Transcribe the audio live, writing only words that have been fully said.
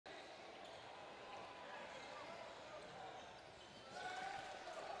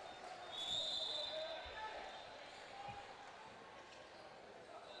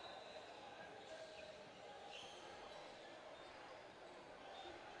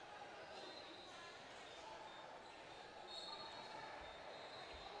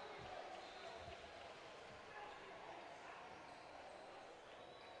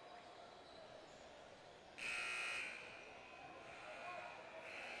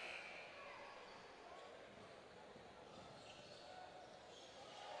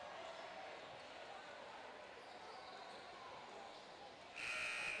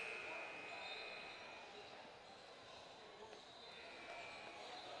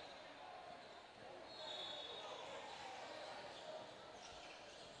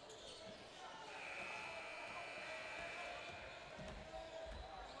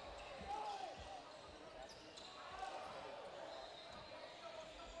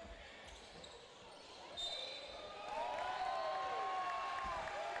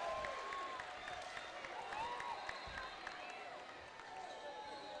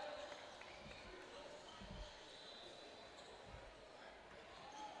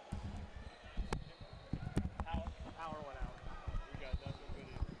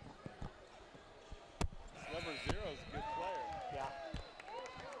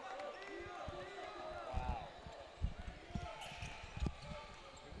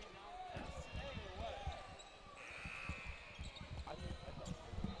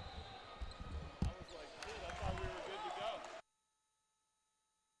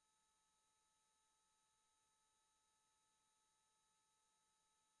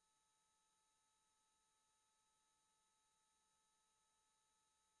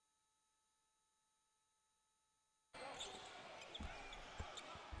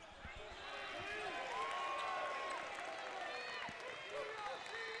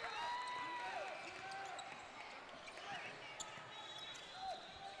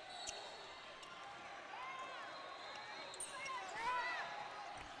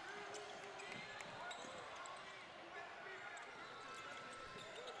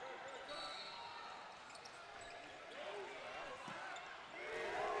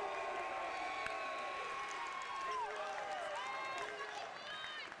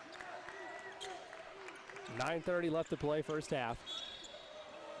9:30 left to play, first half.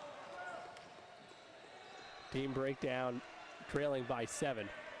 Team breakdown trailing by 7.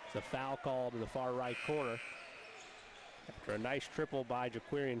 It's a foul called in the far right corner after a nice triple by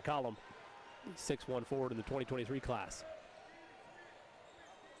Jaquarian Collum, 6'1" forward in the 2023 class.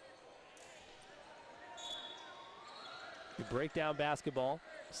 You break down basketball,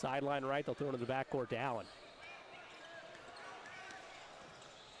 sideline right, they'll throw it to the backcourt to Allen.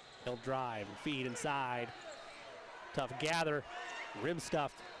 He'll drive and feed inside. Tough gather, rim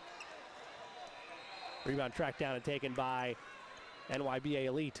stuffed. Rebound tracked down and taken by NYBA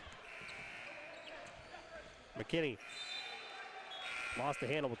Elite. McKinney lost the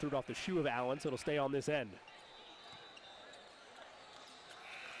handle but threw it off the shoe of Allen, so it'll stay on this end.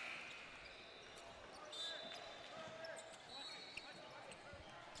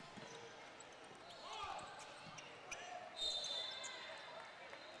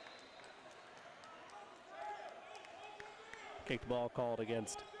 Kicked ball called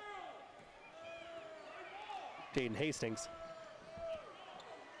against Dayton Hastings.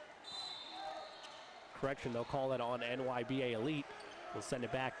 Correction, they'll call that on NYBA Elite. We'll send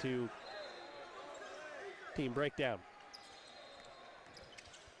it back to team breakdown.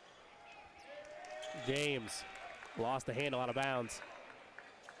 James lost the handle out of bounds.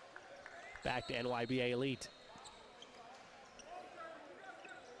 Back to NYBA Elite.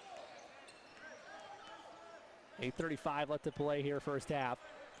 .8:35 left to play here, first half.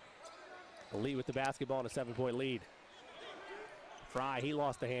 Elite with the basketball and a 7-point lead. Fry, he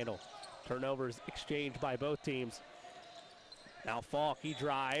lost the handle. Turnovers exchanged by both teams. Now Falk, he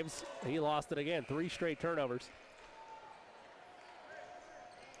drives. He lost it again. 3 straight turnovers.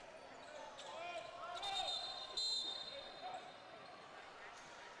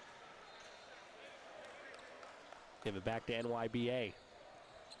 Give it back to NYBA.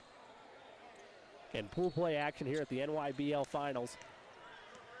 And pool play action here at the NYBL Finals.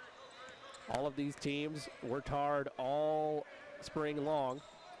 All of these teams worked hard all spring long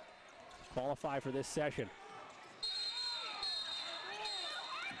to qualify for this session.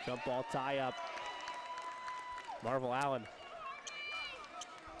 Jump ball tie up. Marvel Allen.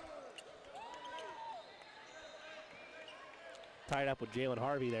 Tied up with Jalen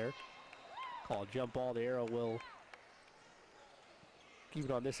Harvey there. Call jump ball. The arrow will keep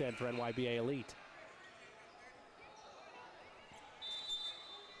it on this end for NYBA Elite.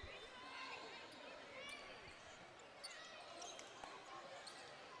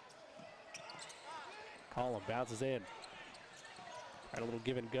 Collum bounces in. Tried a little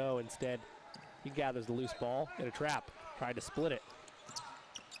give and go. Instead, he gathers the loose ball in a trap. Tried to split it.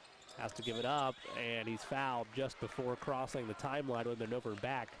 Has to give it up, and he's fouled just before crossing the timeline with an over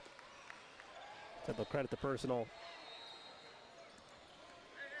back. So they'll credit the personal.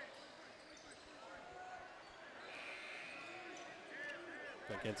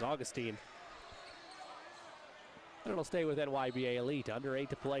 Against Augustine. And it'll stay with NYBA Elite. Under 8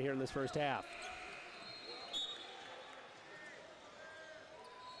 to play here in this first half.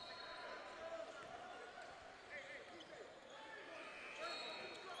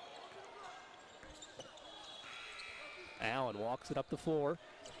 Allen walks it up the floor,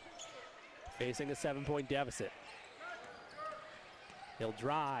 facing a 7-point deficit. He'll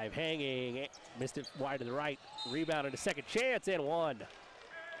drive, hanging, missed it wide to the right, rebounded a second chance, and one.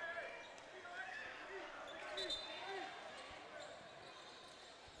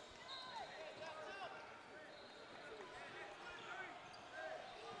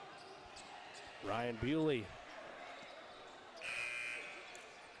 Ryan Bewley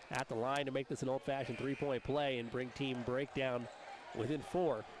at the line to make this an old-fashioned 3-point play and bring team breakdown within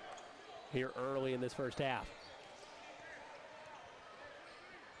 4 here early in this first half.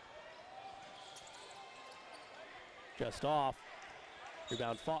 Just off.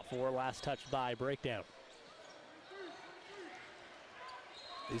 Rebound fought for, last touched by breakdown.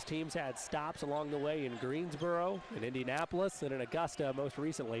 These teams had stops along the way in Greensboro, in Indianapolis, and in Augusta most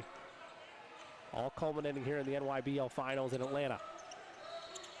recently. All culminating here in the NYBL Finals in Atlanta.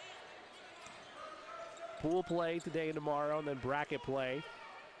 Pool play today and tomorrow, and then bracket play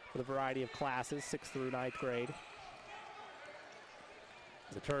for the variety of classes, 6th through 9th grade.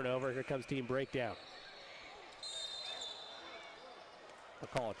 The turnover, here comes team breakdown. I'll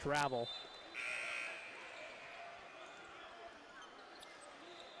call it travel.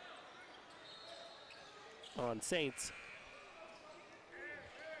 On Saints.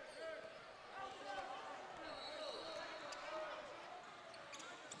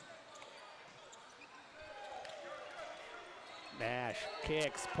 Nash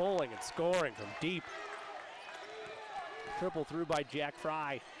kicks, pulling and scoring from deep. Triple through by Jack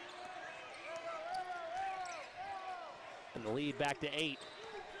Fry. And the lead back to 8.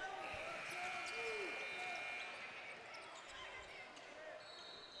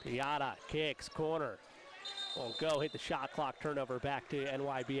 Piata kicks, corner. Won't go, hit the shot clock, turnover back to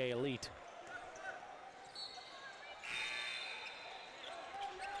NYBA Elite.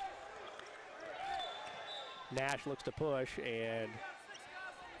 Nash looks to push, and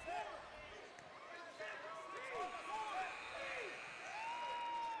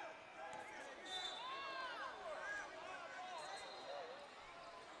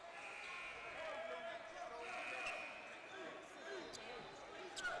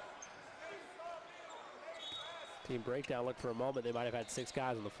team breakdown looked for a moment. They might have had 6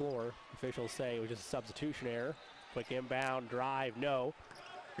 guys on the floor. Officials say it was just a substitution error. Quick inbound, drive, no.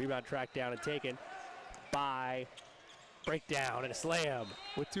 Rebound tracked down and taken by breakdown and a slam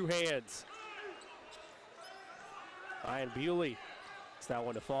with 2 hands. Ryan Bewley. It's that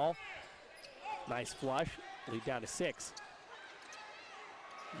one to fall. Nice flush. Lead down to 6.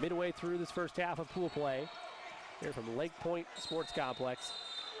 Midway through this first half of pool play here from Lake Point Sports Complex.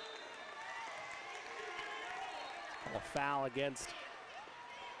 A foul against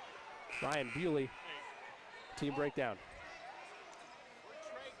Ryan Bewley. Team breakdown.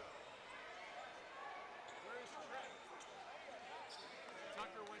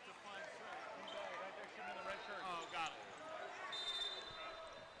 Tucker went to find Trey. He's right there shooting in the red shirt. Oh, got it.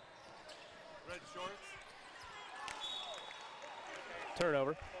 Red shorts.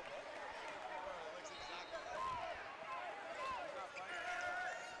 Turnover.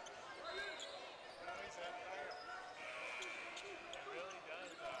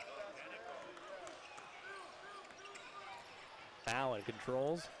 Allen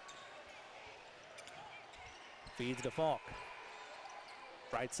controls. Feeds to Falk.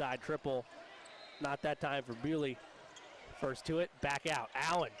 Right side triple. Not that time for Bewley. First to it, back out.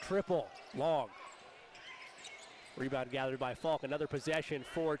 Allen, triple, long. Rebound gathered by Falk. Another possession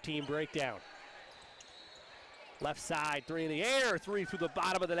for team breakdown. Left side, 3 in the air, 3 through the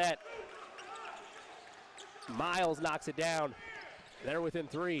bottom of the net. Miles knocks it down. They're within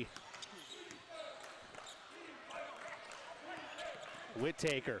 3.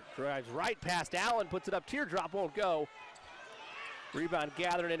 Whittaker drives right past Allen, puts it up, teardrop won't go. Rebound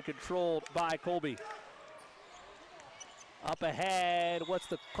gathered and controlled by Colby. Up ahead, what's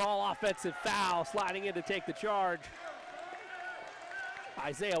the call? Offensive foul, sliding in to take the charge.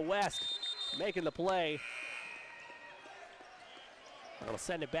 Isaiah West making the play. That'll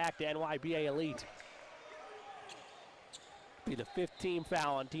send it back to NYBA Elite. Be the 5th team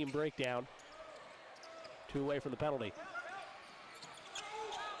foul on team breakdown. 2 away from the penalty.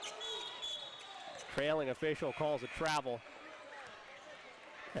 Trailing official calls a travel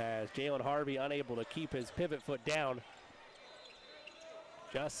as Jalen Harvey unable to keep his pivot foot down.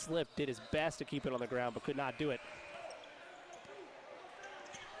 Just slipped, did his best to keep it on the ground, but could not do it.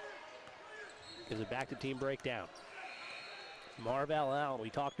 Gives it back to team breakdown. Marvell Allen, we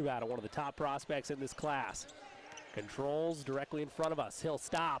talked about it, one of the top prospects in this class. Controls directly in front of us. He'll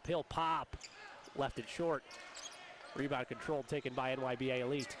stop, he'll pop. Left it short. Rebound controlled, taken by NYBA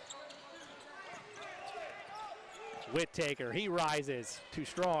Elite. Whittaker, he rises, too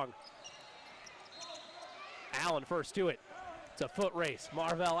strong. Allen first to it. It's a foot race.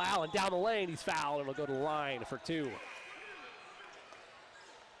 Marvell Allen down the lane, he's fouled and will go to the line for 2.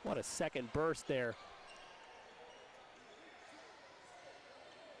 What a second burst there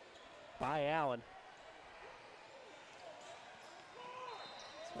by Allen.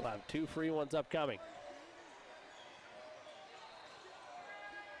 So we'll have 2 free ones upcoming.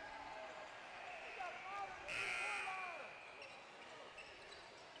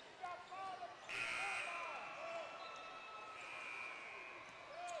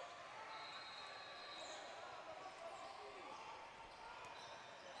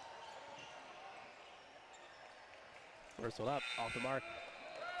 First one up, off the mark.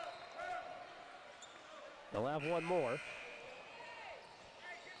 They'll have 1 more.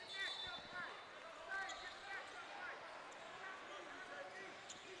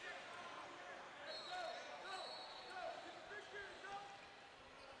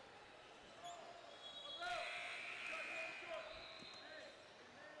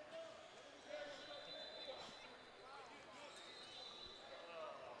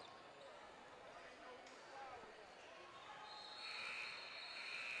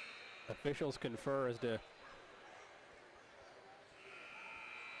 Officials confer as to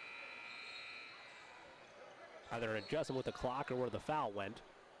either an adjustment with the clock or where the foul went,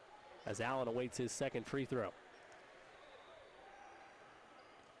 as Allen awaits his 2nd free throw.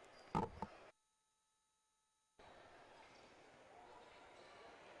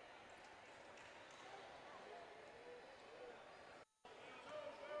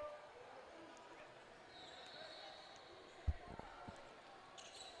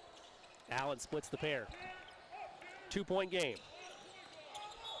 Allen splits the pair. 2-point game.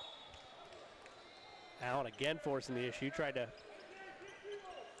 Allen again forcing the issue, tried to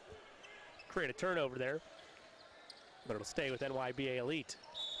create a turnover there, but it'll stay with NYBA Elite.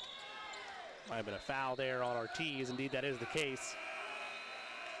 Might have been a foul there on Ortiz. Indeed, that is the case.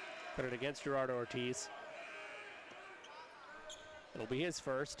 Put it against Gerardo Ortiz. It'll be his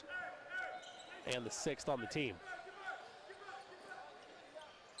first and the 6th on the team.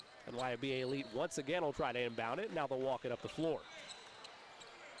 NYBA Elite once again will try to inbound it. Now they'll walk it up the floor.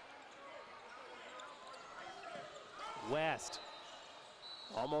 West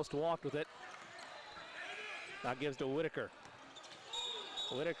almost walked with it. Now gives to Whitaker.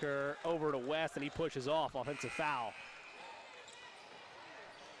 Whitaker over to West, and he pushes off. Offensive foul.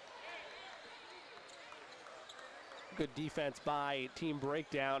 Good defense by Team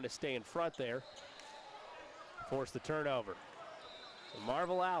Breakdown to stay in front there. Force the turnover. So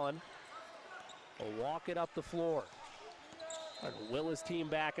Marvel Allen will walk it up the floor. And will his team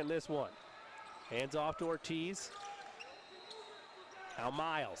back in this one. Hands off to Ortiz. Now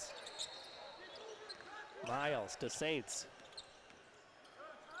Miles. Miles to Saints.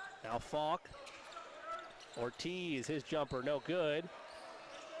 Now Falk. Ortiz, his jumper no good.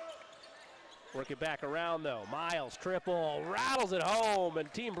 Work it back around though. Miles, triple, rattles it home,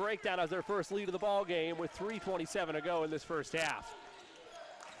 and Team Breakdown has their first lead of the ball game with 3:27 to go in this first half.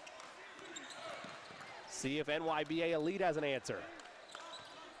 See if NYBA Elite has an answer.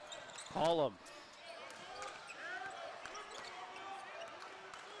 Call him.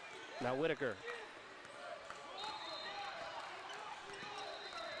 Now Whitaker.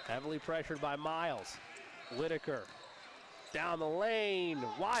 Heavily pressured by Miles. Whitaker down the lane.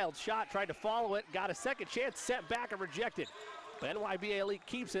 Wild shot, tried to follow it. Got a second chance, sent back and rejected. But NYBA Elite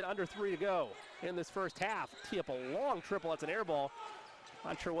keeps it under 3 to go in this first half. Tee up a long triple. That's an air ball.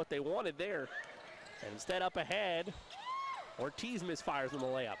 Not sure what they wanted there. And instead up ahead, Ortiz misfires on the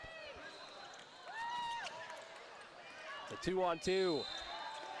layup. It's a 2-on-2.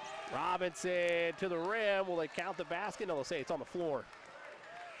 Robinson to the rim. Will they count the basket? No, they'll say it's on the floor.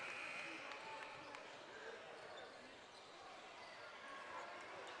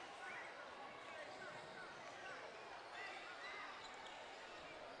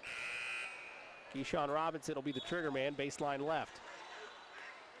 Keyshawn Robinson will be the trigger man, baseline left.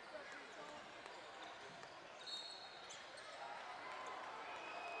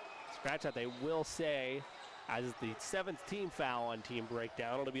 Scratch that, they will say, as the 7th team foul on Team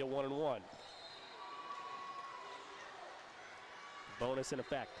Breakdown, it'll be a 1-and-1. Bonus in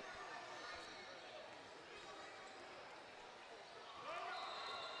effect.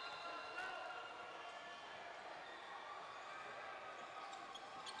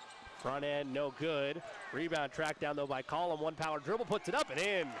 Front end, no good. Rebound tracked down though by Collum. One power dribble, puts it up and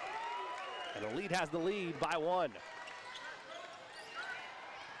in. And Elite has the lead by 1.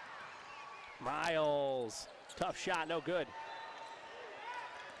 Miles, tough shot, no good.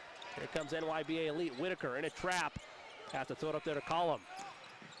 Here comes NYBA Elite. Whitaker in a trap. Has to throw it up there to Collum.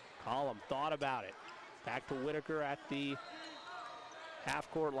 Collum thought about it. Back to Whitaker at the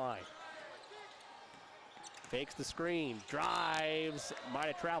half-court line. Fakes the screen, drives, might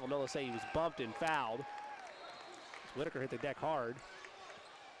have traveled. No, let's say he was bumped and fouled. Whitaker hit the deck hard.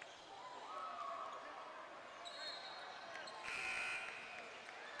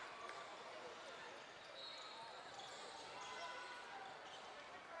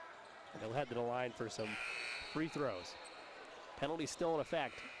 And they'll head to the line for some free throws. Penalty still in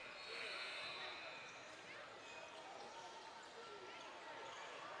effect.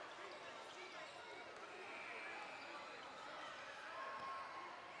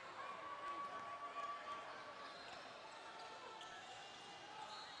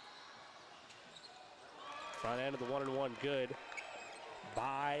 Front end of the 1-and-1 good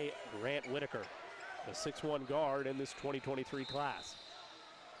by Grant Whitaker, the 6'1" guard in this 2023 class.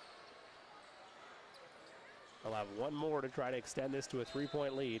 They'll have one more to try to extend this to a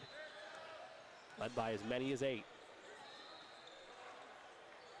 3-point lead, led by as many as 8.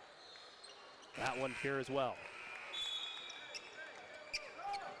 That one here as well.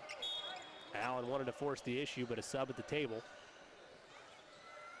 Allen wanted to force the issue, but a sub at the table.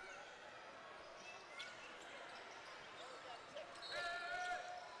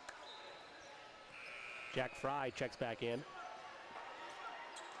 Jack Fry checks back in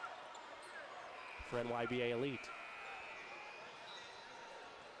for NYBA Elite.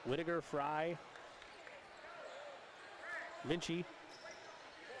 Whitaker, Fry, Minchie.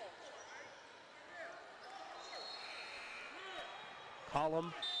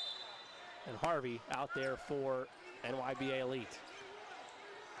 Collum and Harvey out there for NYBA Elite.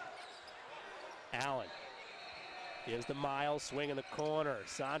 Allen gives the Miles, swing in the corner.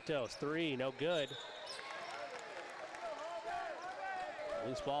 Santos, three, no good.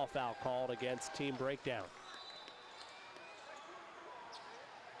 Loose ball foul called against Team Breakdown.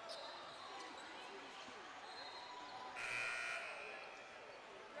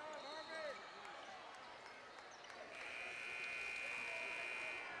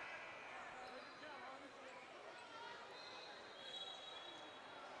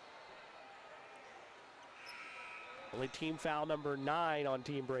 Only team foul number 9 on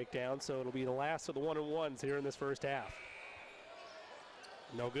Team Breakdown, so it'll be the last of the 1-on-1s here in this first half.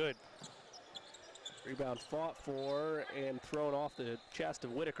 No good. Rebound fought for and thrown off the chest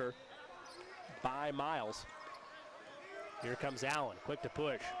of Whitaker by Miles. Here comes Allen, quick to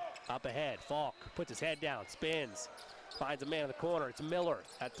push. Up ahead, Falk puts his head down, spins, finds a man in the corner. It's Miller.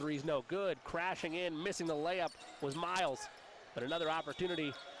 That three's no good. Crashing in, missing the layup was Miles. But another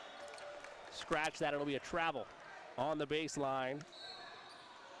opportunity. Scratch that, it'll be a travel on the baseline.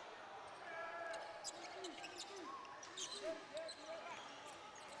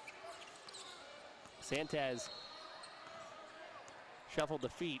 Santez shuffled the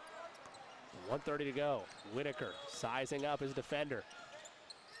feet. 1:30 to go. Whitaker sizing up his defender.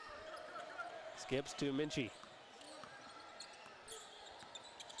 Skips to Minchie.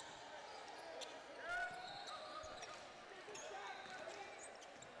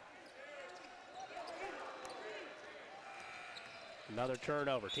 Another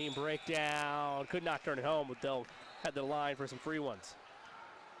turnover. Team Breakdown. Could not turn it home, but they'll head the line for some free ones.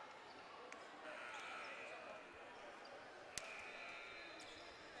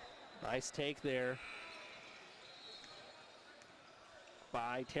 Nice take there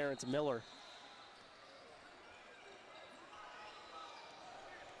by Terrence Miller.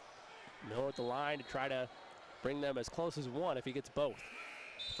 Miller at the line to try to bring them as close as one if he gets both.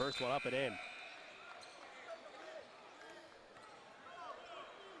 First one up and in.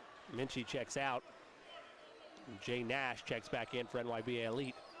 Minchie checks out. Jay Nash checks back in for NYBA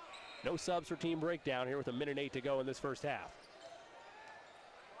Elite. No subs for Team Breakdown here with 1:08 to go in this first half.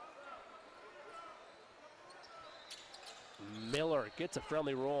 Miller gets a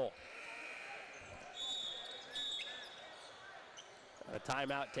friendly roll. A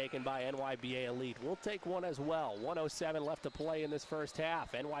timeout taken by NYBA Elite. We'll take one as well. 1:07 left to play in this first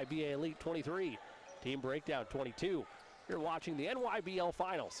half. NYBA Elite 23, Team Breakdown 22. You're watching the NYBL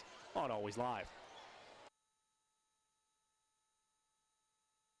Finals on Always Live.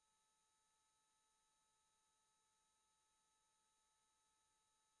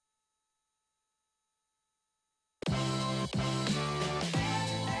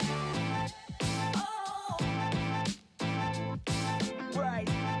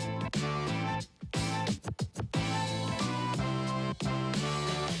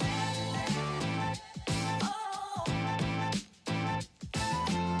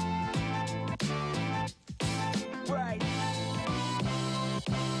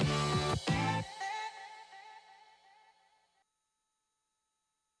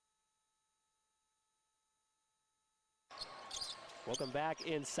 Welcome back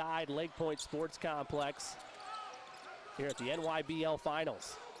inside Lake Point Sports Complex here at the NYBL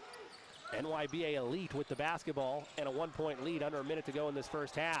Finals. NYBA Elite with the basketball and a 1-point lead, under a minute to go in this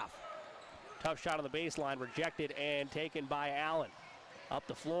first half. Tough shot on the baseline, rejected and taken by Allen. Up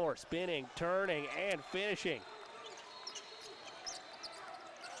the floor, spinning, turning, and finishing.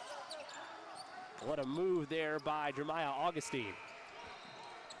 What a move there by Jeremiah Augustine.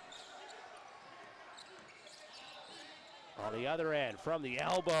 On the other end, from the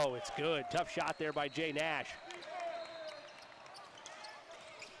elbow, it's good. Tough shot there by Jay Nash.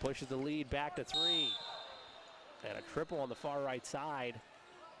 Pushes the lead back to 3. And a triple on the far right side.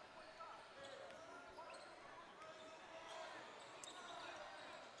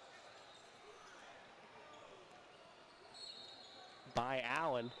 By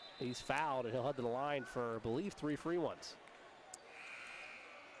Allen. He's fouled, and he'll head to the line for, I believe, 3 free ones.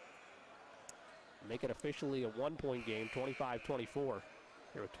 Make it officially a 1-point game, 25-24.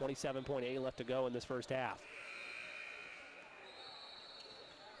 Here with 27.8 left to go in this first half.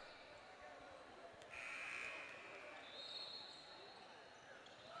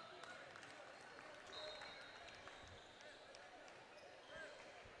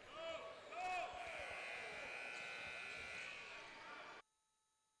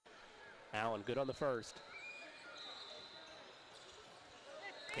 Allen good on the first.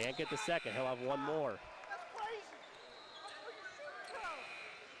 Can't get the second, he'll have one more.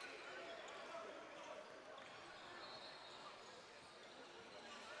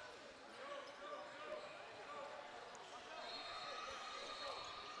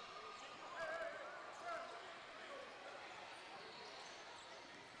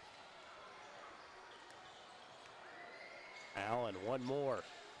 Allen, one more.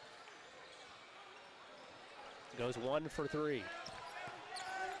 Goes 1 for 3.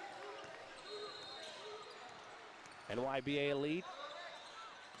 NYBA Elite,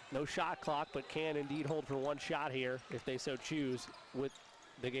 no shot clock, but can indeed hold for one shot here if they so choose with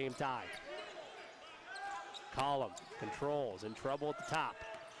the game tied. Collum controls, in trouble at the top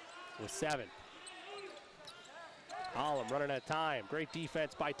with 7. Collum running out of time. Great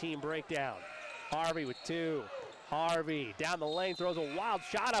defense by Team Breakdown. Harvey with 2. Harvey down the lane, throws a wild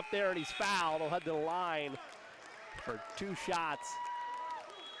shot up there, and he's fouled. He'll head to the line for 2 shots.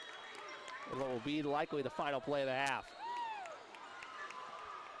 And what will be likely the final play of the half.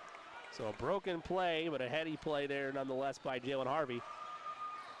 So a broken play, but a heady play there nonetheless by Jalen Harvey.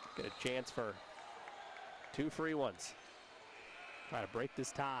 Get a chance for 2 free ones. Try to break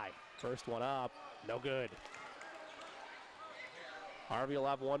this tie. First one up, no good. Harvey will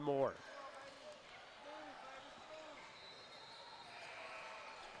have one more.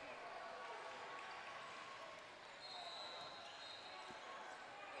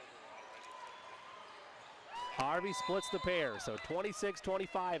 Harvey splits the pair, so 26-25,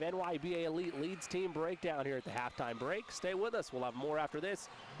 NYBA Elite leads Team Breakdown here at the halftime break. Stay with us, we'll have more after this.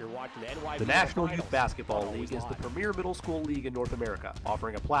 You're watching the NYBA The National Finals Youth Basketball on League is the AlwaysLive. premier middle school league in North America,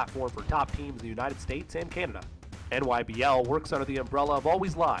 offering a platform for top teams in the United States and Canada. NYBL works under the umbrella of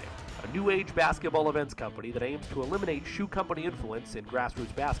AlwaysLive, a new age basketball events company that aims to eliminate shoe company influence in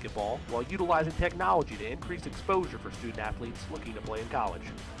grassroots basketball while utilizing technology to increase exposure for student athletes looking to play in college.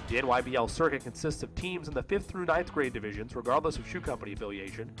 The NYBL circuit consists of teams in the 5th through 9th grade divisions, regardless of shoe company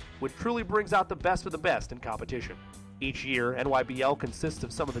affiliation, which truly brings out the best of the best in competition. Each year, NYBL consists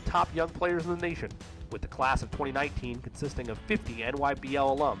of some of the top young players in the nation, with the class of 2019 consisting of 50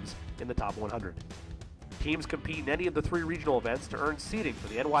 NYBL alums in the top 100. Teams compete in any of the 3 regional events to earn seeding for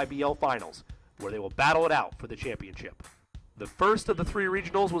the NYBL Finals, where they will battle it out for the championship. The first of the 3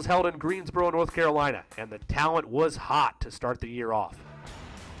 regionals was held in Greensboro, North Carolina, and the talent was hot to start the year off.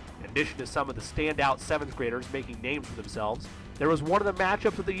 In addition to some of the standout 7th graders making names for themselves, there was one of the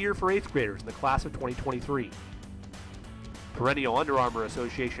matchups of the year for 8th graders in the class of 2023. Perennial Under Armour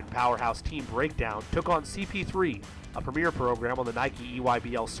Association powerhouse Team Breakdown took on CP3, a premier program on the Nike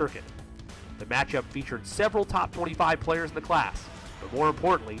NYBL circuit. The matchup featured several top 25 players in the class, but more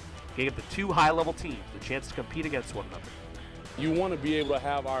importantly, gave the 2 high-level teams the chance to compete against one another. You want to be able to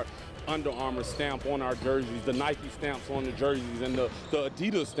have our Under Armour stamp on our jerseys, the Nike stamps on the jerseys, and the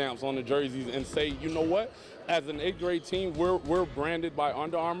Adidas stamps on the jerseys, and say, you know what? As an 8th grade team, we're branded by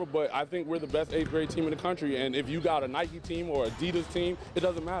Under Armour, but I think we're the best 8th grade team in the country. And if you got a Nike team or Adidas team, it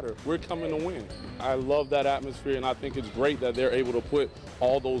doesn't matter. We're coming to win. I love that atmosphere, and I think it's great that they're able to put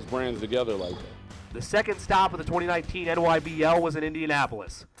all those brands together like that. The second stop of the 2019 NYBL was in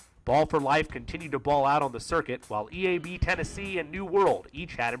Indianapolis. Ball for Life continued to ball out on the circuit, while EAB Tennessee and New World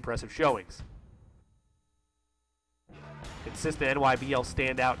each had impressive showings. Consistent NYBL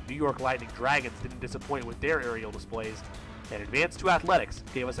standout New York Lightning Dragons didn't disappoint with their aerial displays, and Advanced 2 Athletics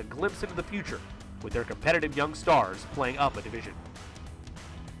gave us a glimpse into the future with their competitive young stars playing up a division.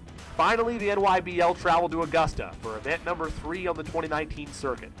 Finally, the NYBL traveled to Augusta for event number 3 on the 2019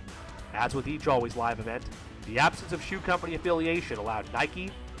 circuit. As with each AlwaysLive event, the absence of shoe company affiliation allowed Nike,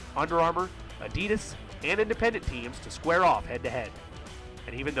 Under Armour, Adidas, and independent teams to square off head-to-head.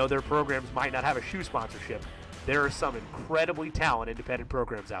 And even though their programs might not have a shoe sponsorship, there are some incredibly talented independent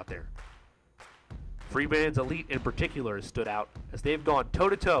programs out there. Freeman's Elite in particular has stood out, as they've gone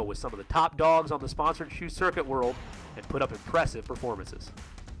toe-to-toe with some of the top dogs on the sponsored shoe circuit world and put up impressive performances.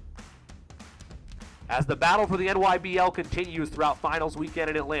 As the battle for the NYBL continues throughout finals weekend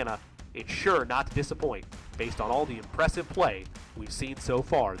in Atlanta, it's sure not to disappoint based on all the impressive play we've seen so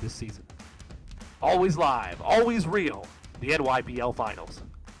far this season. Always live, always real, the NYBL Finals.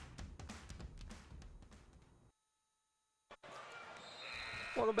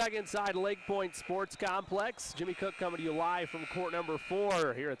 Welcome back inside Lake Point Sports Complex. Jimmy Cook coming to you live from court number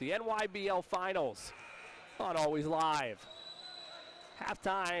 4 here at the NYBL Finals on AlwaysLive.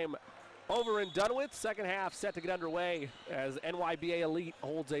 Halftime over and done with. Second half set to get underway as NYBA Elite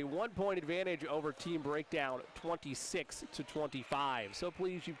holds a 1-point advantage over Team Breakdown, 26-25. So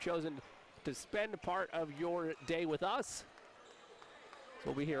pleased you've chosen to spend part of your day with us.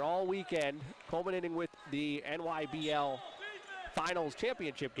 We'll be here all weekend, culminating with the NYBL Finals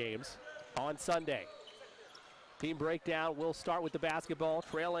Championship games on Sunday. Team Breakdown will start with the basketball,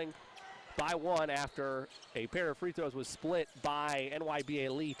 trailing by 1 after a pair of free throws was split by NYBA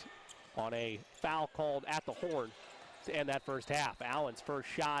Elite on a foul called at the horn to end that first half. Allen's first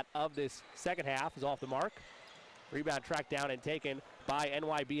shot of this second half is off the mark. Rebound tracked down and taken by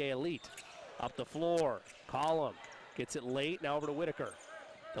NYBA Elite. Up the floor, Collum Gets it late, now over to Whitaker.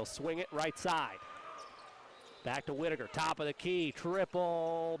 They'll swing it right side. Back to Whitaker, top of the key,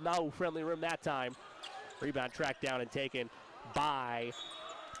 triple, no friendly rim that time. Rebound tracked down and taken by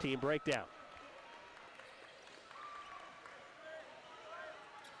Team Breakdown.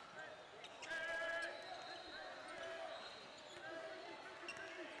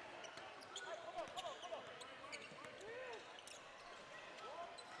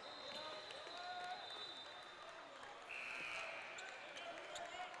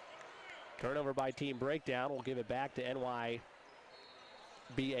 Turnover by Team Breakdown. We'll give it back to NYBA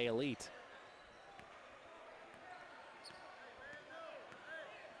Elite.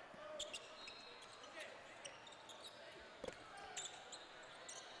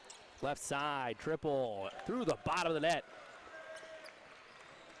 Left side, triple, through the bottom of the net.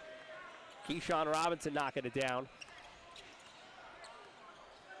 Keyshawn Robinson knocking it down.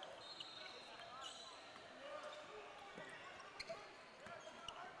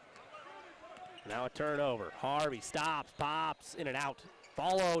 Now a turnover. Harvey stops, pops, in and out.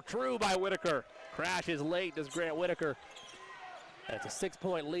 Follow true by Whitaker. Crashes late, does Grant Whitaker. And it's a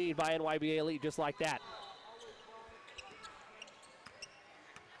 6-point lead by NYBA Elite, just like that.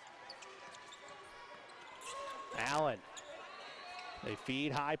 Allen. They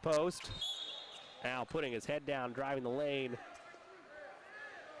feed high post. Now putting his head down, driving the lane.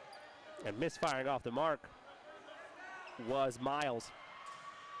 And misfiring off the mark was Miles.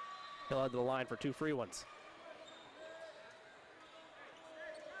 He'll head to the line for 2 free ones.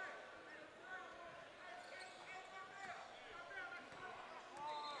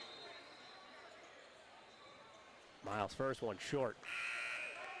 Miles' first one short.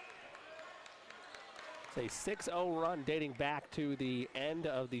 It's a 6-0 run dating back to the end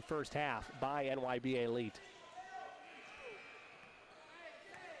of the first half by NYBA Elite.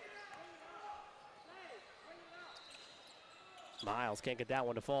 Miles can't get that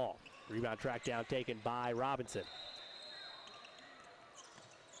one to fall. Rebound track down taken by Robinson.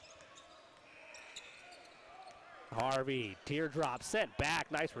 Harvey, teardrop sent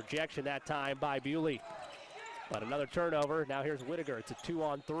back. Nice rejection that time by Bewley. But another turnover. Now here's Whitaker. It's a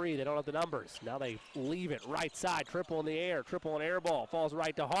 2-on-3. They don't have the numbers. Now they leave it right side. Triple in the air. Triple and air ball. Falls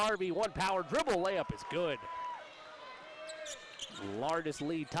right to Harvey. One power dribble. Layup is good. Largest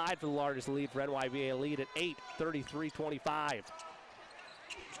lead. Tied for the largest lead for NYBA Elite at 8, 33-25.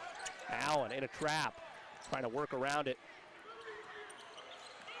 Allen in a trap. Trying to work around it.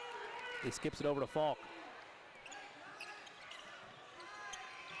 He skips it over to Falk.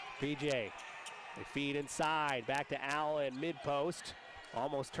 PJ. They feed inside, back to Allen, mid-post.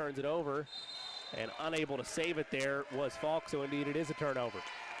 Almost turns it over, and unable to save it there was Falk, so indeed it is a turnover.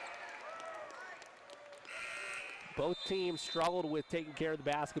 Both teams struggled with taking care of the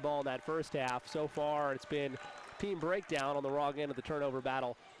basketball in that first half. So far, it's been Team Breakdown on the wrong end of the turnover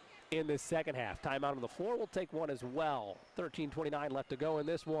battle in this second half. Timeout on the floor, we'll take one as well. 13:29 left to go in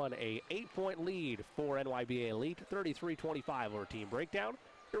this one. A 8-point lead for NYBA Elite, 33-25 over Team Breakdown.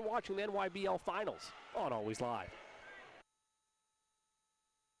 You're watching the NYBL Finals on Always Live.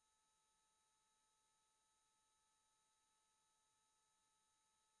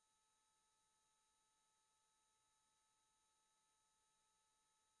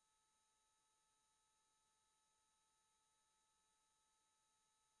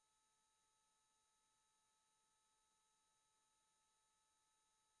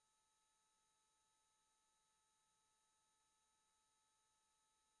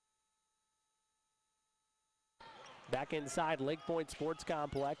 Back inside Lake Point Sports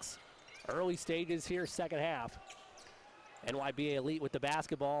Complex. Early stages here, second half. NYBA Elite with the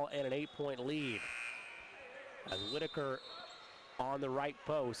basketball and an 8-point lead. As Whitaker on the right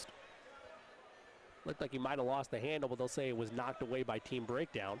post. Looked like he might have lost the handle, but they'll say it was knocked away by Team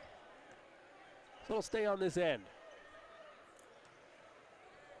Breakdown. So it'll stay on this end.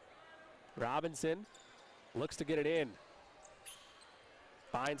 Robinson looks to get it in.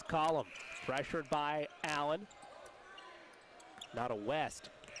 Finds Collum. Pressured by Allen. Now to West.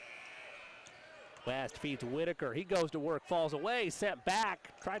 West feeds Whitaker. He goes to work, falls away, sent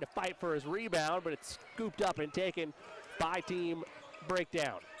back. Tried to fight for his rebound, but it's scooped up and taken by Team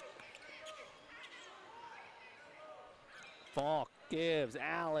Breakdown. Falk gives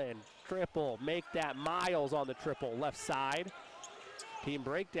Allen triple. Make that Miles on the triple left side. Team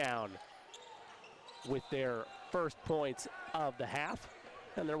Breakdown with their first points of the half.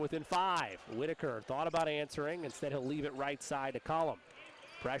 And they're within 5. Whitaker thought about answering. Instead, he'll leave it right side to Collum.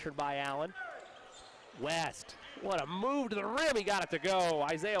 Pressured by Allen. West. What a move to the rim. He got it to go.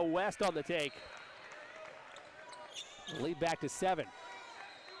 Isaiah West on the take. Lead back to 7.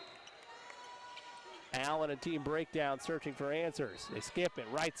 Allen and Team Breakdown searching for answers. They skip it.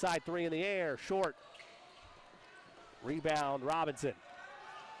 Right side three in the air. Short. Rebound, Robinson.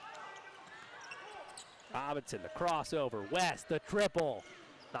 Robinson, the crossover. West, the triple.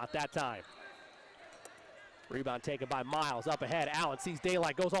 Not that time. Rebound taken by Miles. Up ahead. Allen sees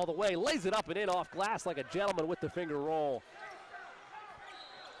daylight. Goes all the way. Lays it up and in off glass like a gentleman with the finger roll.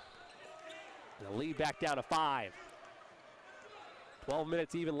 And the lead back down to 5. 12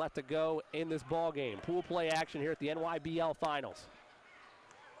 minutes even left to go in this ball game. Pool play action here at the NYBL Finals.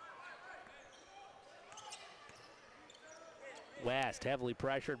 West heavily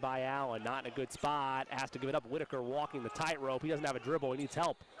pressured by Allen, not in a good spot. Has to give it up. Whitaker walking the tightrope. He doesn't have a dribble. He needs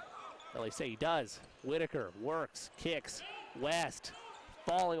help. Well, they say he does. Whitaker works, kicks. West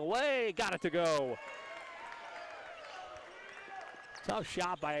falling away. Got it to go. Tough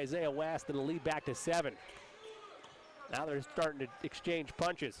shot by Isaiah West, and the lead back to 7. Now they're starting to exchange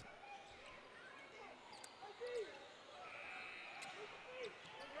punches.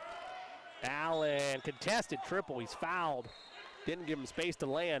 Allen, contested triple. He's fouled. Didn't give him space to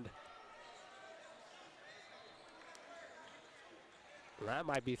land. That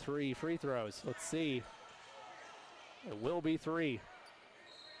might be 3 free throws. Let's see. It will be 3.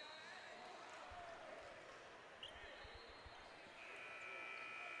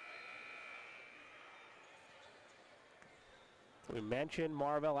 We mentioned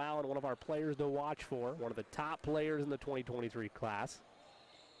Marvell Allen, one of our players to watch for, one of the top players in the 2023 class.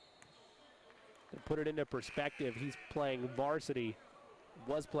 To put it into perspective, he's playing varsity,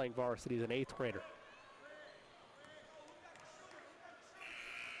 was playing varsity as an 8th grader.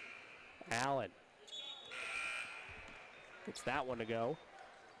 Allen gets that one to go.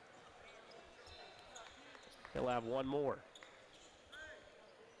 He'll have one more.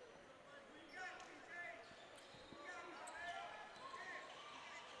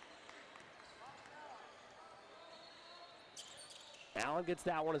 Allen gets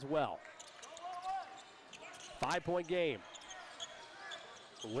that one as well. 5-point game.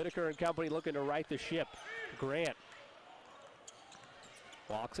 Whitaker and company looking to right the ship. Grant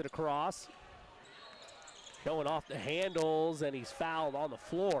walks it across. Showing off the handles, and he's fouled on the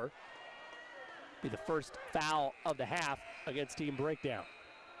floor. Be the first foul of the half against Team Breakdown.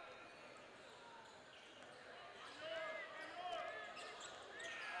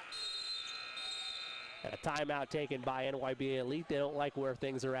 And a timeout taken by NYBA Elite. They don't like where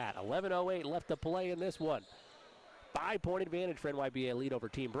things are at. 11:08 left to play in this one. 5-point advantage for NYBA Elite over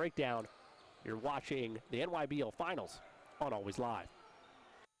Team Breakdown. You're watching the NYBL Finals on Always Live.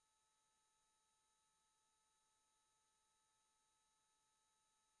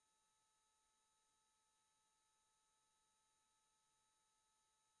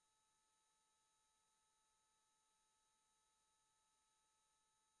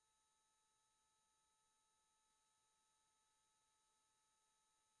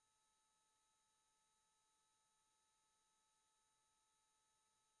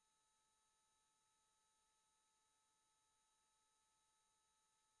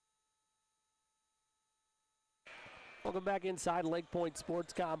 Welcome back inside Lake Point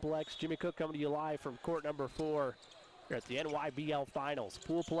Sports Complex. Jimmy Cook coming to you live from court number 4 here at the NYBL Finals.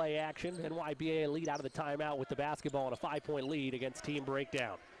 Pool play action. NYBA Elite out of the timeout with the basketball and a 5-point lead against Team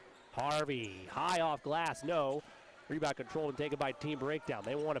Breakdown. Harvey, high off glass, no. Rebound control and taken by Team Breakdown.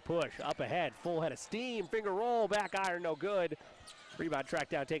 They want to push. Up ahead, full head of steam. Finger roll, back iron, no good. Rebound tracked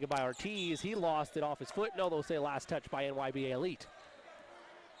down, taken by Ortiz. He lost it off his foot. No, they'll say last touch by NYBA Elite.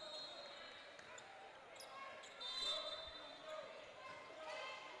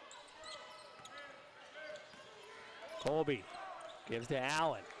 Colby gives to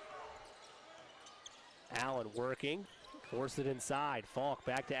Allen. Allen working, force it inside. Falk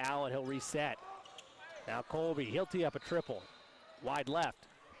back to Allen, he'll reset. Now Colby, he'll tee up a triple. Wide left.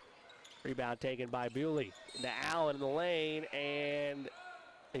 Rebound taken by Bewley. To Allen in the lane, and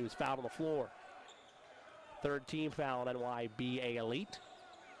he was fouled on the floor. Third team foul on NYBA Elite.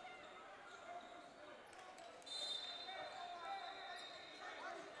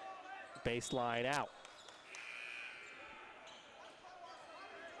 Baseline out.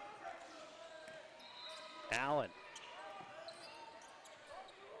 Allen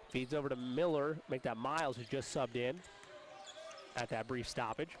feeds over to Miller, make that Miles, who just subbed in at that brief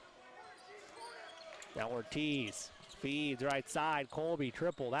stoppage. Now Ortiz feeds right side. Colby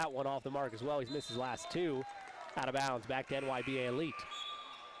triple, that one off the mark as well. He's missed his last 2. Out of bounds, back to NYBA Elite.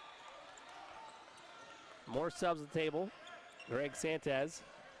 More subs at the table. Greg Santez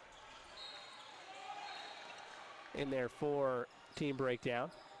in there for Team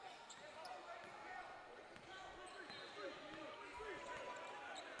Breakdown.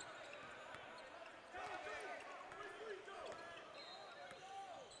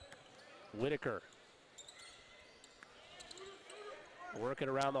 Whitaker. Working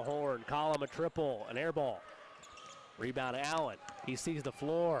around the horn. Column a triple. An air ball. Rebound to Allen. He sees the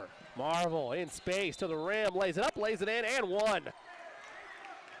floor. Marvel in space to the rim. Lays it up, lays it in, and one.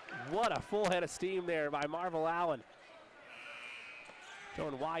 What a full head of steam there by Marvel Allen.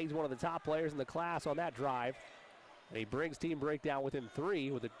 Showing why he's one of the top players in the class on that drive. And he brings team breakdown within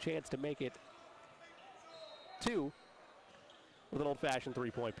 3 with a chance to make it 2 with an old-fashioned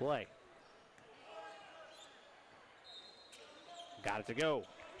three-point play. Got it to go.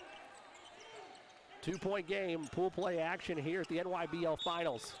 2-point game, pool play action here at the NYBL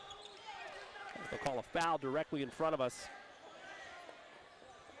Finals. They'll call a foul directly in front of us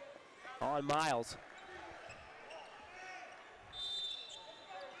on Miles.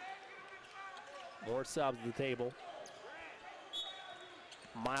 More subs at the table.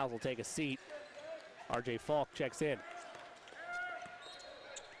 Miles will take a seat. RJ Falk checks in.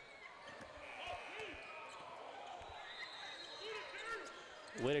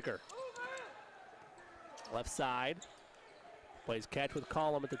 Whitaker. Left side. Plays catch with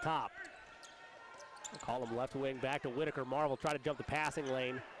Column at the top. Column left wing back to Whitaker. Marvel tried to jump the passing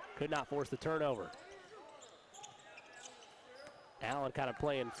lane. Could not force the turnover. Allen kind of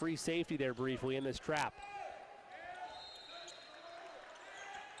playing free safety there briefly in this trap.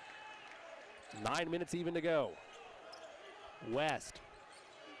 9 minutes even to go. West.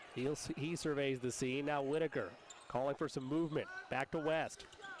 He surveys the scene. Now Whitaker calling for some movement. Back to West.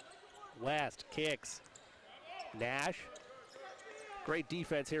 West kicks. Nash. Great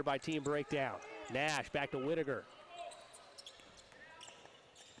defense here by Team Breakdown. Nash back to Whitaker.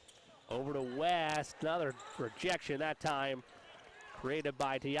 Over to West. Another rejection that time created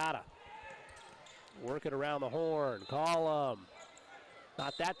by Tiata. Working around the horn. Column.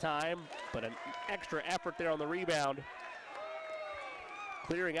 Not that time, but an extra effort there on the rebound.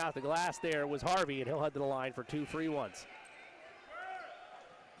 Clearing out the glass there was Harvey, and he'll head to the line for 2 free ones.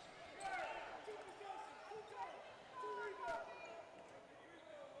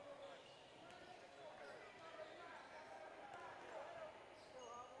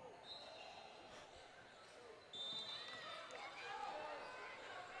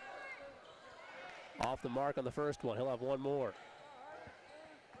 Off the mark on the first one. He'll have one more.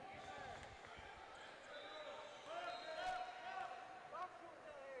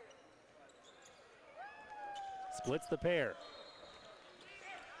 Splits the pair.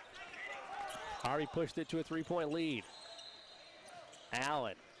 Harvey pushed it to a 3-point lead.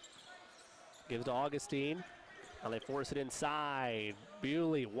 Allen gives to Augustine. Now they force it inside.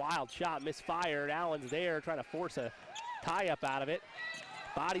 Bewley, wild shot, misfired. Allen's there trying to force a tie-up out of it.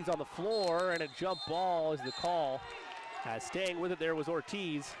 Bodies on the floor, and a jump ball is the call. Staying with it there was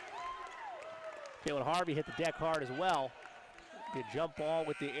Ortiz. Jalen Harvey hit the deck hard as well. The jump ball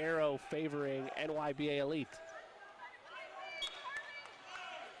with the arrow favoring NYBA Elite.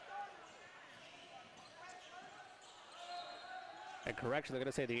 And correction, they're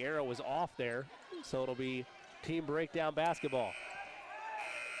going to say the arrow was off there, so it'll be Team Breakdown basketball.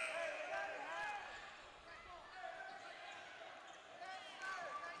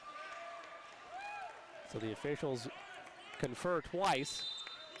 So the officials confer twice.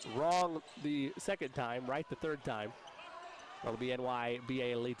 Wrong the second time, right the third time. That'll be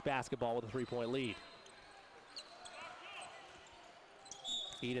NYBA Elite's basketball with a 3-point lead.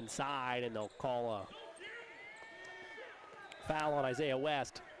 Feed inside, and they'll call a foul on Isaiah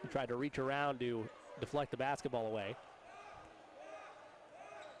West. He tried to reach around to deflect the basketball away.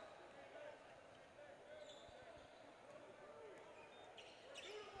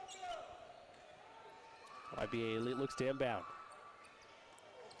 NYBA Elite looks to inbound.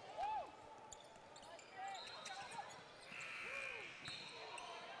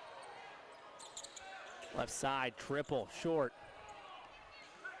 Left side, triple, short.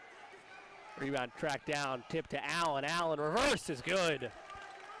 Rebound tracked down, tip to Allen. Allen reverse is good.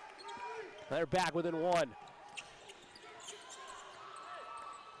 They're back within 1.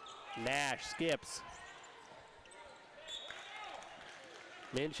 Nash skips.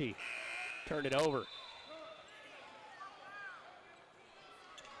 Minchie turned it over.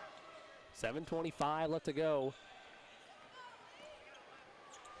 7:25 left to go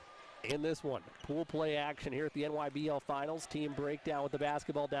in this one. Pool play action here at the NYBL Finals. Team Breakdown with the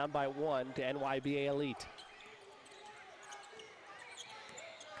basketball down by 1 to NYBA Elite.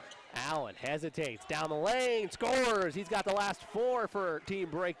 Allen hesitates, down the lane, scores. He's got the last 4 for Team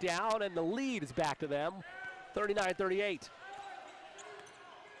Breakdown, and the lead is back to them, 39-38.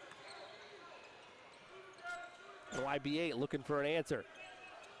 NYBA looking for an answer.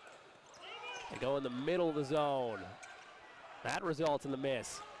 They go in the middle of the zone. That results in the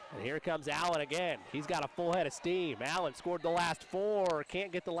miss. And here comes Allen again. He's got a full head of steam. Allen scored the last 4,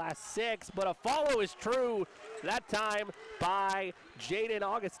 can't get the last 6, but a follow is true, that time by Jaden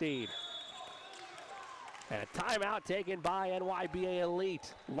Augustine. And a timeout taken by NYBA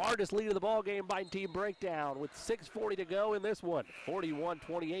Elite. Largest lead of the ball game by Team Breakdown with 6:40 to go in this one.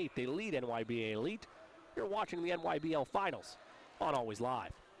 41-28, they lead NYBA Elite. You're watching the NYBL Finals on Always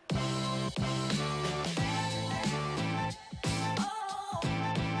Live.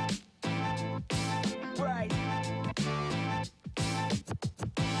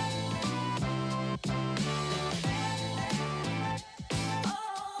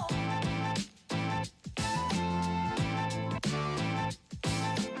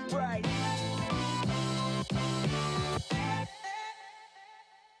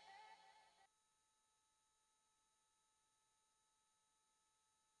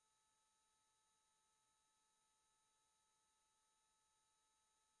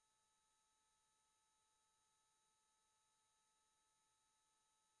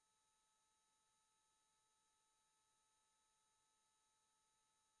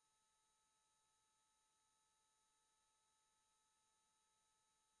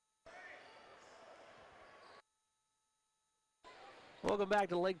 Welcome back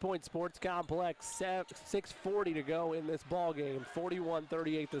to Lake Point Sports Complex. 6:40 to go in this ball game.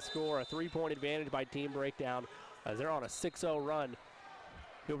 41-38 the score. A 3-point advantage by Team Breakdown as they're on a 6-0 run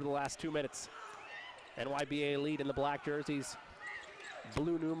over the last 2 minutes. NYBA Elite in the black jerseys,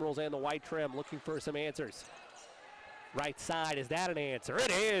 blue numerals and the white trim, looking for some answers. Right side, is that an answer?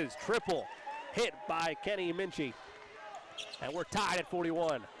 It is. Triple hit by Kenny Minchie. And we're tied at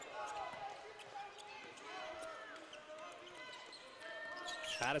 41.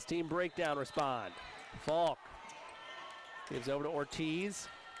 How does Team Breakdown respond? Falk gives over to Ortiz.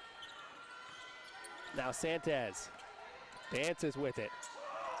 Now Santes dances with it.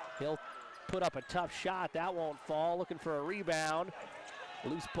 He'll put up a tough shot. That won't fall. Looking for a rebound.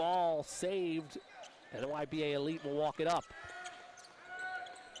 Loose ball saved. And NYBA Elite will walk it up.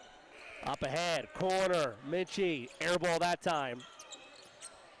 Up ahead, corner, Minchie. Air ball that time.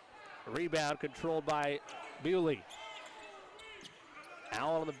 Rebound controlled by Bewley.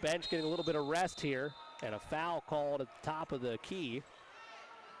 Allen on the bench getting a little bit of rest here, and a foul called at the top of the key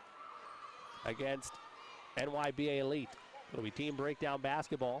against NYBA Elite. It'll be Team Breakdown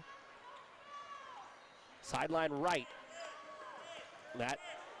basketball. Sideline right. That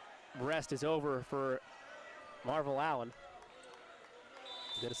rest is over for Marvel Allen.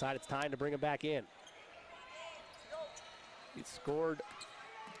 They decide it's time to bring him back in. He scored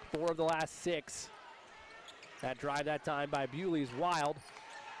 4 of the last 6. That drive that time by Bewley is wild.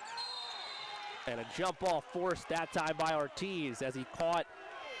 And a jump ball forced that time by Ortiz as he caught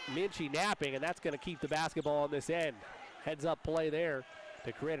Minchie napping, and that's going to keep the basketball on this end. Heads up play there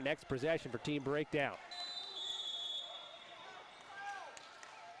to create an extra possession for Team Breakdown.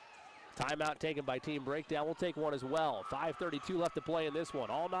 Timeout taken by Team Breakdown. We'll take one as well. 5:32 left to play in this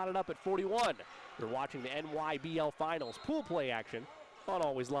one. All knotted up at 41. You're watching the NYBL Finals pool play action on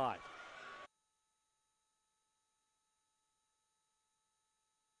Always Live.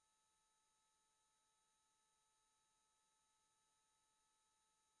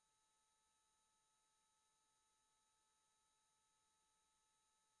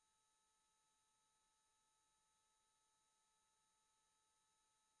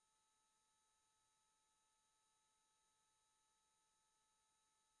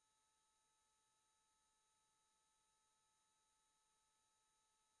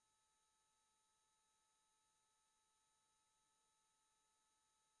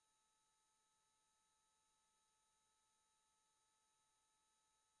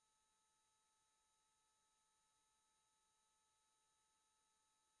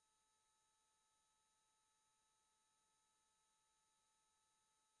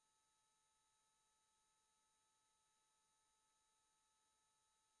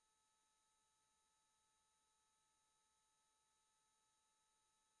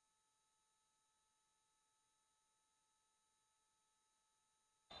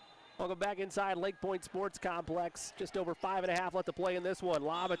 Welcome back inside Lake Point Sports Complex. Just over 5.5 left to play in this one.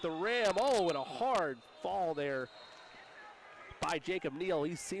 Lob at the rim. Oh, and a hard fall there by Jacob Neal.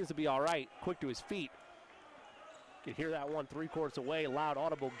 He seems to be all right. Quick to his feet. You can hear that one 3 courts away. Loud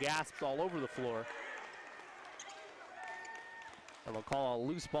audible gasps all over the floor. And we'll call a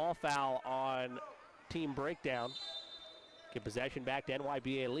loose ball foul on Team Breakdown. Get possession back to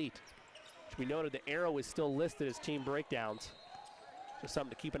NYBA Elite. It should be noted the arrow is still listed as Team Breakdowns. Just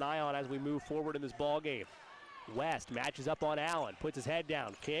something to keep an eye on as we move forward in this ball game. West matches up on Allen, puts his head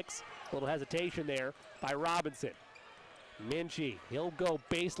down, kicks. A little hesitation there by Robinson. Minchie, he'll go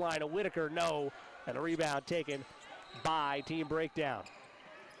baseline to Whitaker, no. And a rebound taken by Team Breakdown.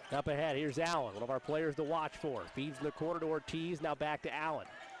 Up ahead, here's Allen, one of our players to watch for. Feeds in the corner to Ortiz, now back to Allen.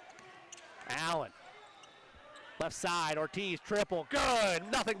 Allen, left side, Ortiz, triple, good!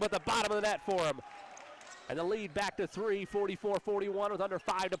 Nothing but the bottom of the net for him. And the lead back to 3, 44-41 with under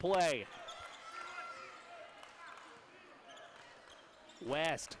 5 to play.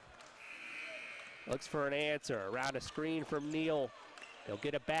 West looks for an answer, around a screen from Neal. He'll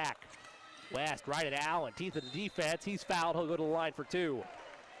get it back. West, right at Allen, teeth of the defense, he's fouled, he'll go to the line for 2.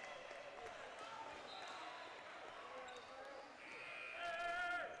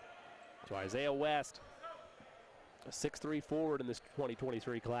 So Isaiah West, a 6'3" forward in this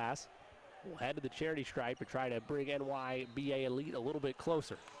 2023 class, will head to the charity stripe to try to bring NYBA Elite a little bit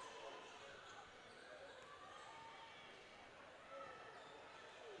closer.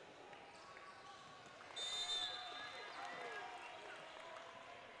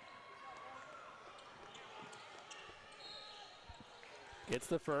 Gets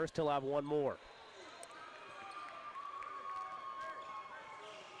the first, he'll have one more.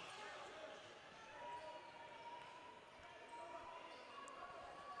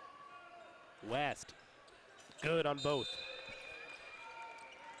 West, good on both.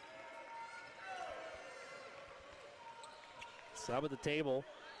 Sub at the table,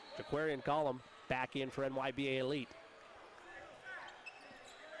 Jaquarian Collum back in for NYBA Elite.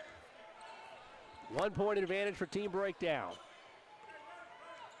 1 point advantage for Team Breakdown.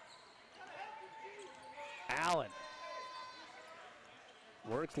 Allen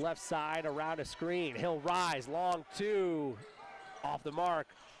works left side around a screen. He'll rise, long 2, off the mark.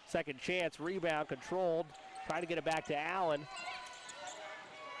 Second chance, rebound controlled. Trying to get it back to Allen.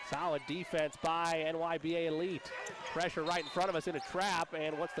 Solid defense by NYBA Elite. Pressure right in front of us in a trap,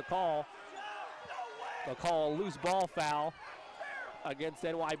 and what's the call? They'll call a loose ball foul against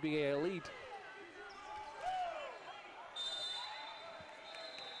NYBA Elite.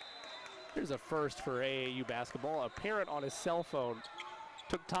 Here's a first for AAU basketball. A parent on his cell phone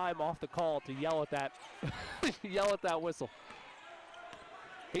took time off the call to yell at that, yell at that whistle.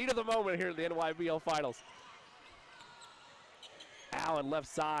 Heat of the moment here in the NYBL Finals. Allen left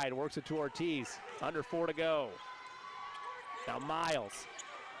side, works it to Ortiz. Under 4 to go. Now Miles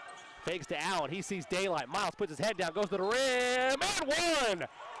fakes to Allen. He sees daylight. Miles puts his head down, goes to the rim, and one!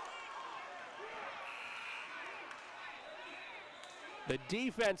 The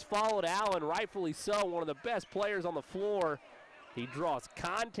defense followed Allen, rightfully so, one of the best players on the floor. He draws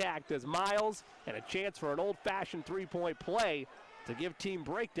contact as Miles, and a chance for an old-fashioned three-point play to give Team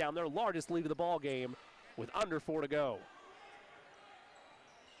Breakdown their largest lead of the ball game with under 4 to go.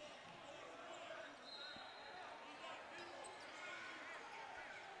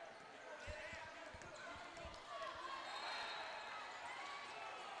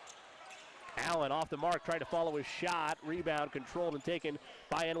 Allen off the mark, tried to follow his shot. Rebound controlled and taken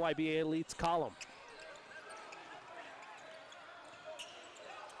by NYBA Elite's Collum.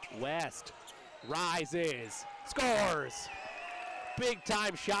 West rises, scores. Big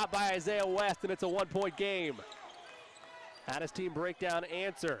time shot by Isaiah West, and it's a 1-point game. How does Team Breakdown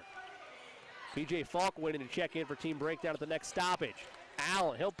answer? PJ Falk waiting to check in for Team Breakdown at the next stoppage.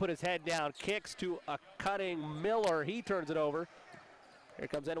 Allen, he'll put his head down, kicks to a cutting Miller. He turns it over. Here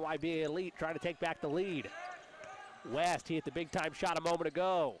comes NYBA Elite trying to take back the lead. West, he hit the big time shot a moment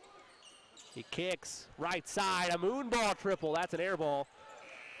ago. He kicks right side, a moon ball triple. That's an air ball.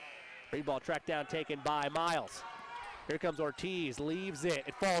 Free ball tracked down, taken by Miles. Here comes Ortiz, leaves it.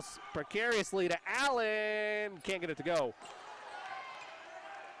 It falls precariously to Allen. Can't get it to go.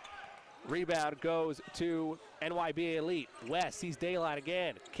 Rebound goes to NYBA Elite. West sees daylight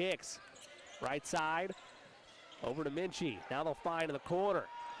again, kicks. Right side, over to Minchie. Now they'll find in the corner.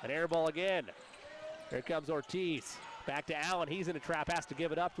 An air ball again. Here comes Ortiz. Back to Allen. He's in a trap, has to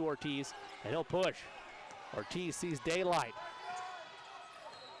give it up to Ortiz, and he'll push. Ortiz sees daylight.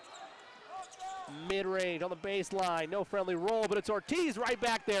 Mid-range on the baseline. No friendly roll, but it's Ortiz right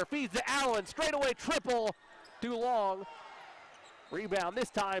back there. Feeds to Allen. Straightaway triple. Too long. Rebound this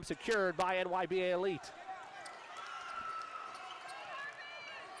time secured by NYBA Elite.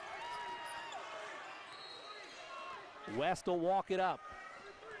 West will walk it up.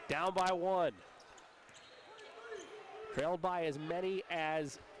 Down by 1. Trailed by as many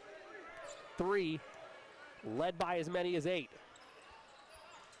as 3. Led by as many as 8.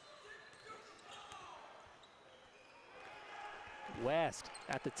 West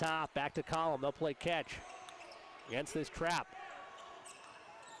at the top, back to Collum. They'll play catch against this trap.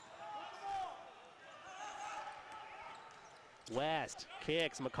 West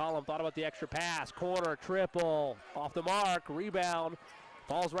kicks. McCollum thought about the extra pass. Corner, triple, off the mark, rebound.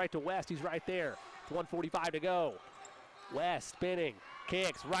 Falls right to West. He's right there. 1:45 to go. West spinning,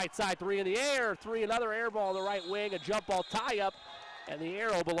 kicks, right side, three in the air. Three, another air ball on the right wing, a jump ball tie-up, and the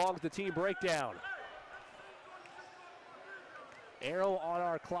arrow belongs to Team Breakdown. Arrow on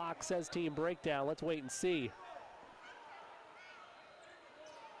our clock says Team Breakdown. Let's wait and see.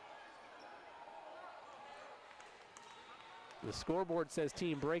 The scoreboard says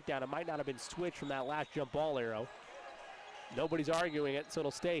Team Breakdown. It might not have been switched from that last jump ball arrow. Nobody's arguing it, so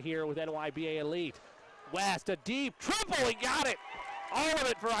it'll stay here with NYBA Elite. West, a deep triple, he got it. All of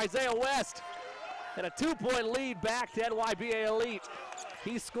it for Isaiah West. And a 2-point lead back to NYBA Elite.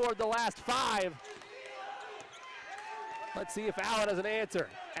 He scored the last 5. Let's see if Allen has an answer.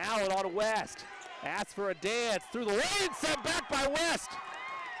 Allen on West. Asks for a dance through the lane, sent back by West.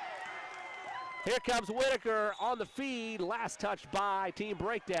 Here comes Whitaker on the feed. Last touch by Team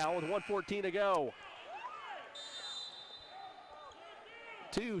Breakdown with 1:14 to go.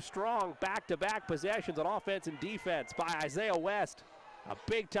 Two strong back-to-back possessions on offense and defense by Isaiah West. A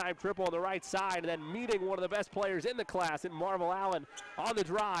big-time triple on the right side, and then meeting one of the best players in the class in Marvel Allen on the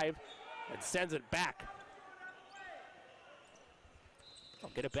drive and sends it back.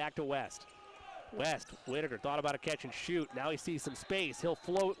 I'll get it back to West. West, Whitaker thought about a catch and shoot. Now he sees some space. He'll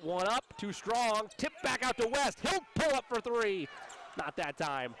float one up, too strong. Tip back out to West. He'll pull up for 3. Not that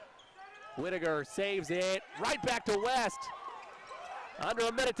time. Whitaker saves it. Right back to West. Under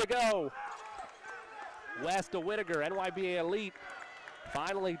a minute to go. West to Whitaker, NYBA Elite.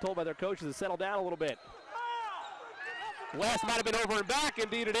 Finally told by their coaches to settle down a little bit. West might have been over and back.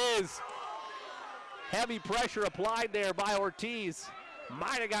 Indeed it is. Heavy pressure applied there by Ortiz.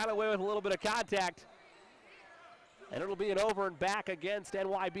 Might have got away with a little bit of contact. And it'll be an over and back against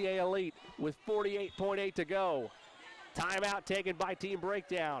NYBA Elite with 48.8 to go. Timeout taken by Team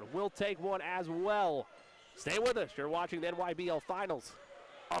Breakdown. We'll take one as well. Stay with us. You're watching the NYBL Finals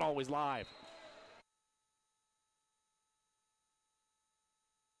on Always Live.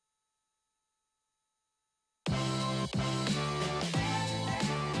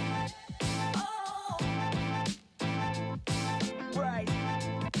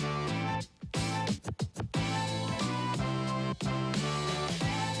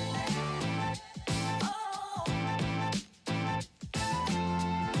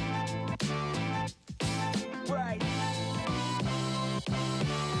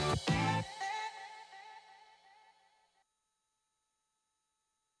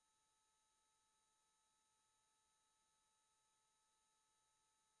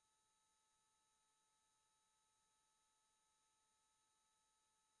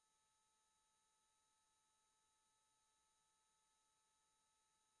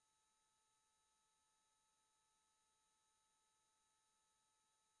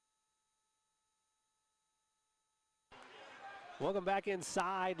 Welcome back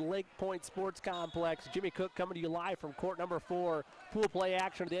inside Lake Point Sports Complex. Jimmy Cook coming to you live from court number 4. Pool play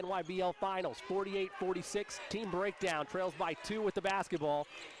action of the NYBL Finals. 48-46, Team Breakdown trails by 2 with the basketball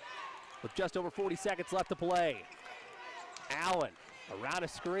with just over 40 seconds left to play. Allen around a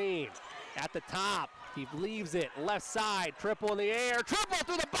screen at the top. He leaves it left side, triple in the air, triple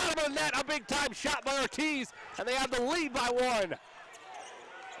through the bottom of the net. A big time shot by Ortiz, and they have the lead by 1.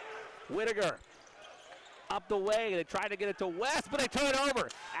 Whitaker up the way, they try to get it to West, but they turn it over.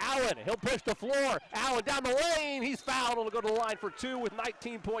 Allen, he'll push the floor. Allen down the lane, he's fouled. He'll go to the line for 2 with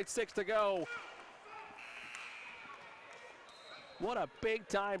 19.6 to go. What a big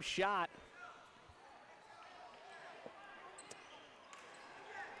time shot.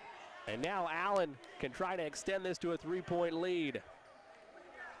 And now Allen can try to extend this to a 3-point lead.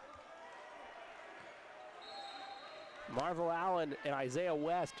 Marvel Allen and Isaiah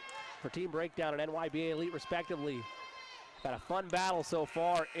West for Team Breakdown and NYBA Elite respectively. Got a fun battle so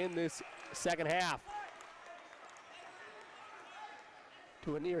far in this second half.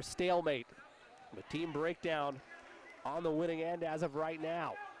 To a near stalemate with Team Breakdown on the winning end as of right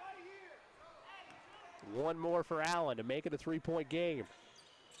now. One more for Allen to make it a 3-point game.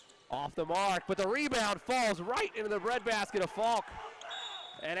 Off the mark, but the rebound falls right into the breadbasket of Falk.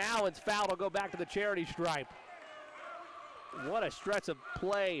 And Allen's foul will go back to the charity stripe. What a stretch of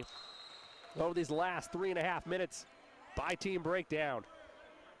play over these last 3.5 minutes by Team Breakdown.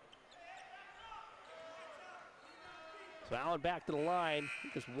 So Allen back to the line,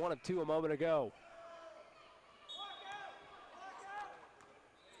 just 1 of 2 a moment ago.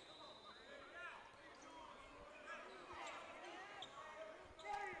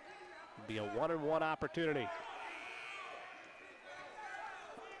 It'll be a 1-and-1 opportunity.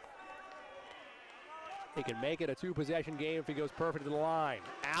 He can make it a two-possession game if he goes perfect to the line.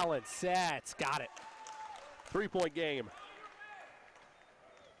 Allen sets, got it. 3-point game.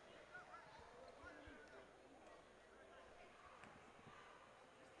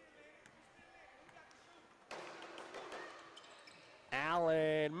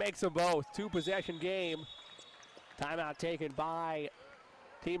 Allen makes them both. Two-possession game. Timeout taken by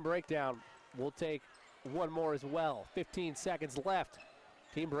Team Breakdown. We'll take one more as well. 15 seconds left.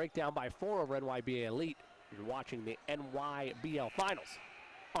 Team Breakdown by 4 over NYBA Elite. You're watching the NYBL Finals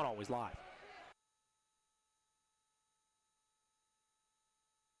on Always Live.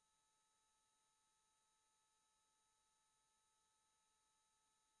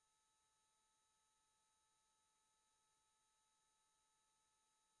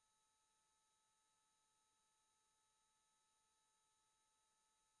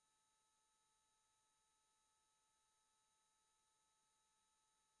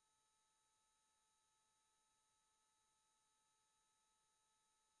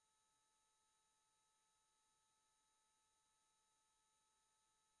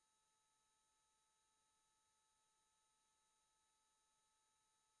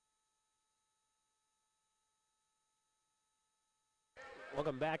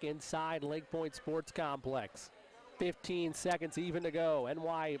 Welcome back inside Lake Point Sports Complex. 15 seconds even to go.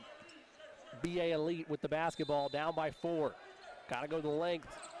 NYBA Elite with the basketball, down by 4. Got to go the length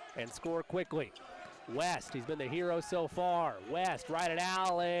and score quickly. West, he's been the hero so far. West, right at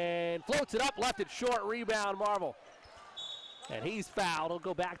Allen, floats it up, left it short, rebound, Marvel. And he's fouled. He'll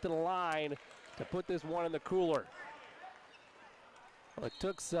go back to the line to put this one in the cooler. Well, it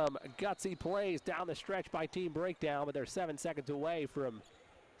took some gutsy plays down the stretch by Team Breakdown, but they're 7 seconds away from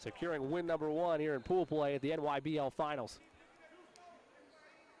securing win number 1 here in pool play at the NYBL Finals.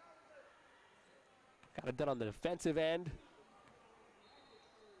 Got it done on the defensive end.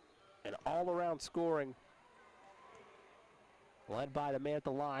 And all-around scoring led by the man at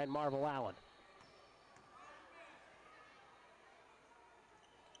the line, Marvel Allen.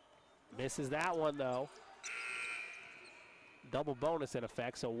 Misses that one, though. Double bonus in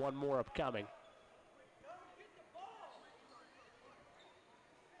effect, so one more upcoming.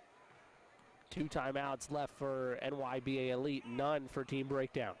 Two timeouts left for NYBA Elite, none for Team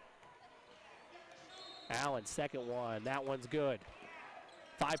Breakdown. Allen, second one, that one's good.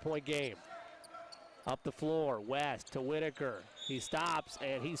 5-point game. Up the floor, West to Whitaker. He stops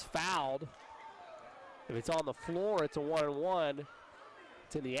and he's fouled. If it's on the floor, it's a 1-and-1.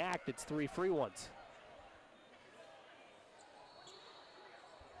 It's in the act, it's 3 free ones.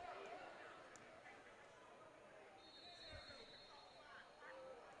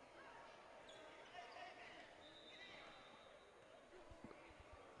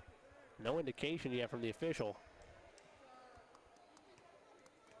 No indication yet from the official.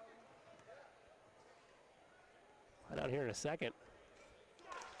 Find out here in a second.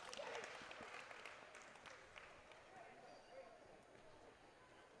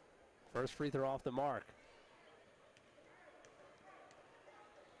 First free throw off the mark.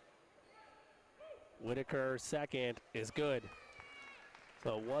 Whitaker, second, is good.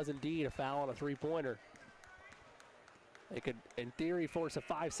 So it was indeed a foul on a three-pointer. They could, in theory, force a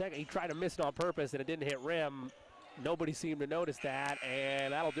 5-second. He tried to miss it on purpose, and it didn't hit rim. Nobody seemed to notice that,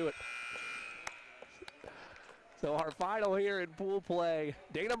 and that'll do it. So our final here in pool play,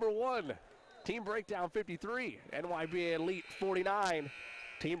 day number 1, Team Breakdown 53, NYBA Elite 49.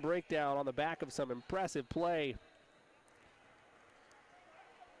 Team Breakdown on the back of some impressive play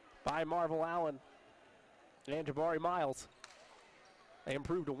by Marvel Allen and Jabari Miles. They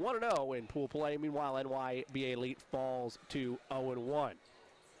improved to 1-0 in pool play. Meanwhile, NYBA Elite falls to 0-1.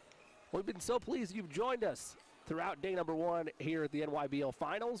 We've been so pleased you've joined us throughout day number 1 here at the NYBL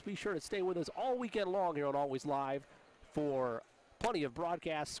Finals. Be sure to stay with us all weekend long here on Always Live for plenty of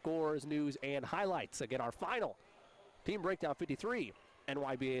broadcasts, scores, news, and highlights. Again, our final, Team Breakdown 53,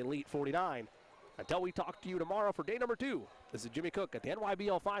 NYBA Elite 49. Until we talk to you tomorrow for day number 2, this is Jimmy Cook at the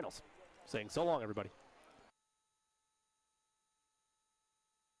NYBL Finals, saying so long, everybody.